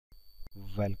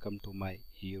Welcome to my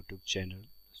YouTube channel.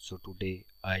 So today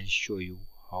I'll show you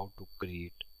how to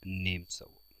create a name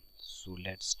server. So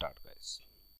let's start, guys.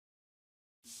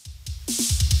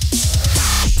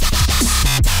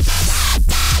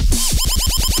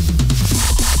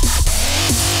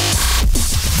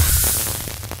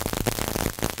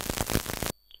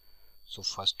 So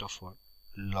first of all,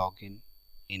 log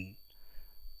in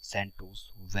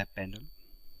CentOS web panel,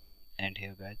 and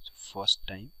here guys, first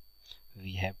time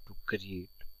we have to create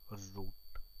a root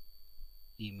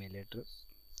email address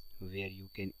where you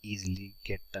can easily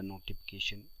get the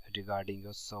notification regarding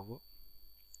your server.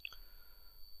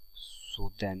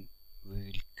 So then we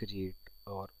will create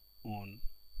our own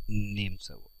name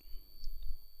server.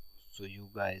 So you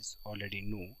guys already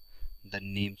know the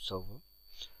name server,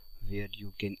 where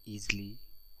you can easily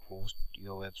host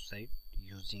your website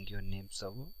using your name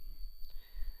server.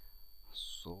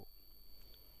 So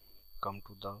come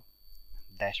to the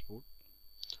dashboard,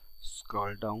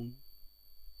 scroll down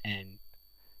and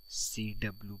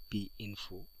CWP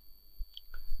info,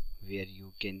 where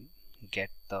you can get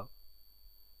the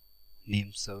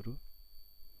name server,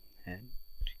 and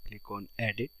click on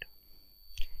edit,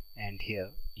 and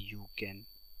here you can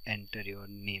enter your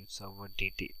name server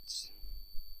details.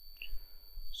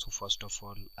 So first of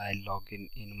all, I log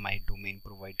in my domain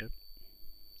provider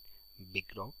Big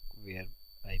Rock, where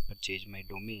I purchase my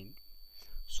domain.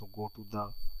 So go to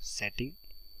the setting,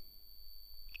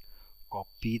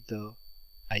 copy the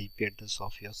IP address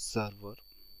of your server.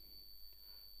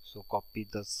 So copy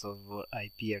the server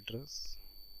IP address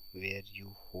where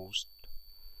you host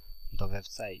the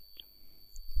website,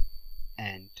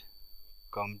 and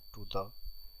come to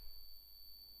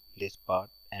this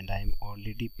part, and I am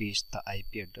already paste the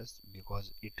IP address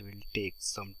because it will take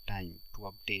some time to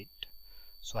update.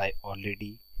 So I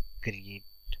already create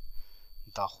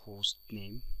the host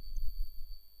name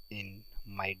in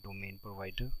my domain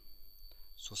provider.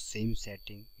 So same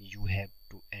setting you have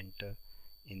to enter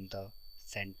in the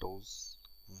CentOS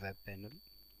web panel.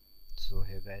 So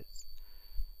here guys,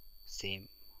 same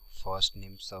first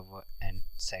name server and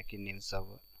second name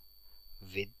server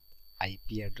with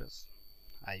IP address.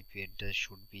 IP address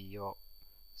should be your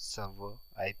server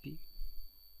IP.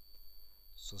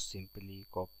 So simply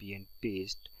copy and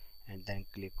paste, and then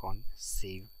click on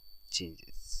save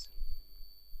changes.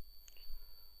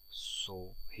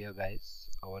 So here guys,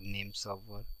 our name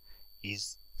server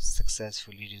is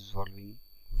successfully resolving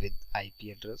with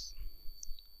IP address.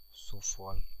 So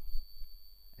for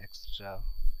extra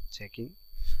checking,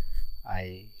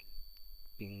 I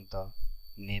ping the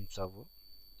name server.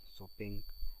 So ping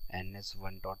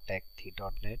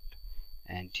ns1.techdhee.net,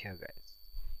 and here guys,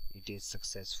 it is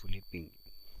successfully pinging.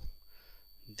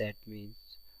 That means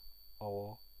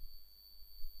our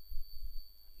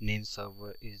name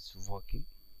server is working.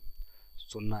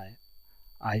 So now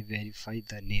I verify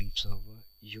the name server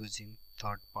using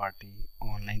third-party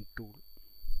online tool.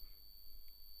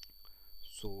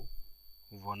 So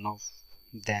one of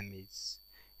them is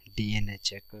DNA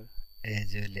checker,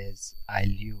 as well as I'll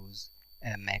use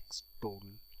MX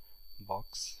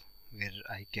toolbox, where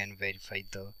I can verify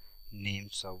the name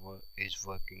server is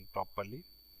working properly.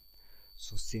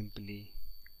 So simply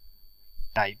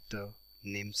type the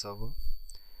name server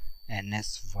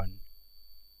ns1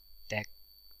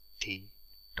 techdhee.net.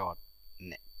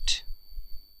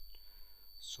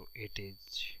 So it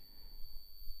is,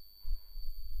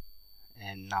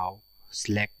 and now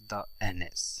select the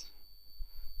ns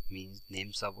means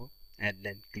name server, and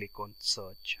then click on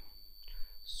search.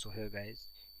 So here guys,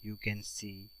 you can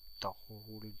see the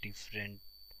whole different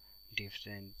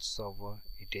server.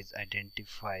 It is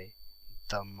identify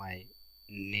the my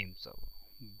name server.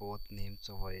 Both name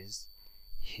server is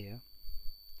here.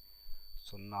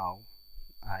 So now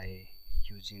I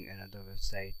using another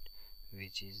website,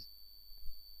 which is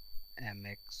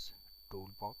MX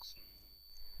toolbox.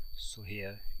 So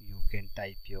here you can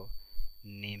type your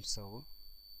name server,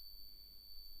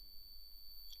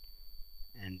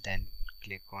 and then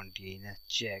click on DNS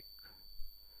check.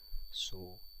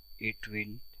 So it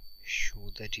will show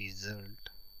the result.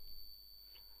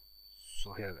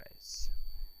 So here guys,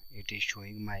 it is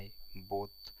showing my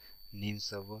both name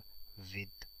server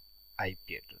with IP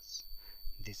address.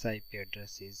 This IP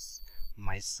address is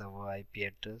my server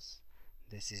IP address.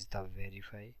 This is the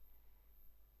verify.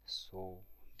 So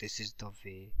this is the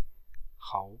way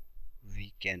how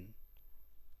we can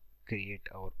create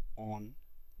our own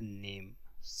name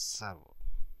server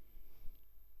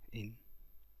in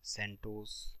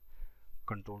CentOS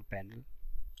control panel.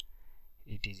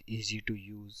 It is easy to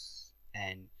use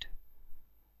and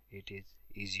it is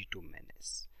easy to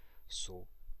manage. So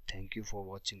thank you for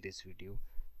watching this video.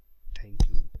 Thank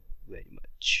you very much.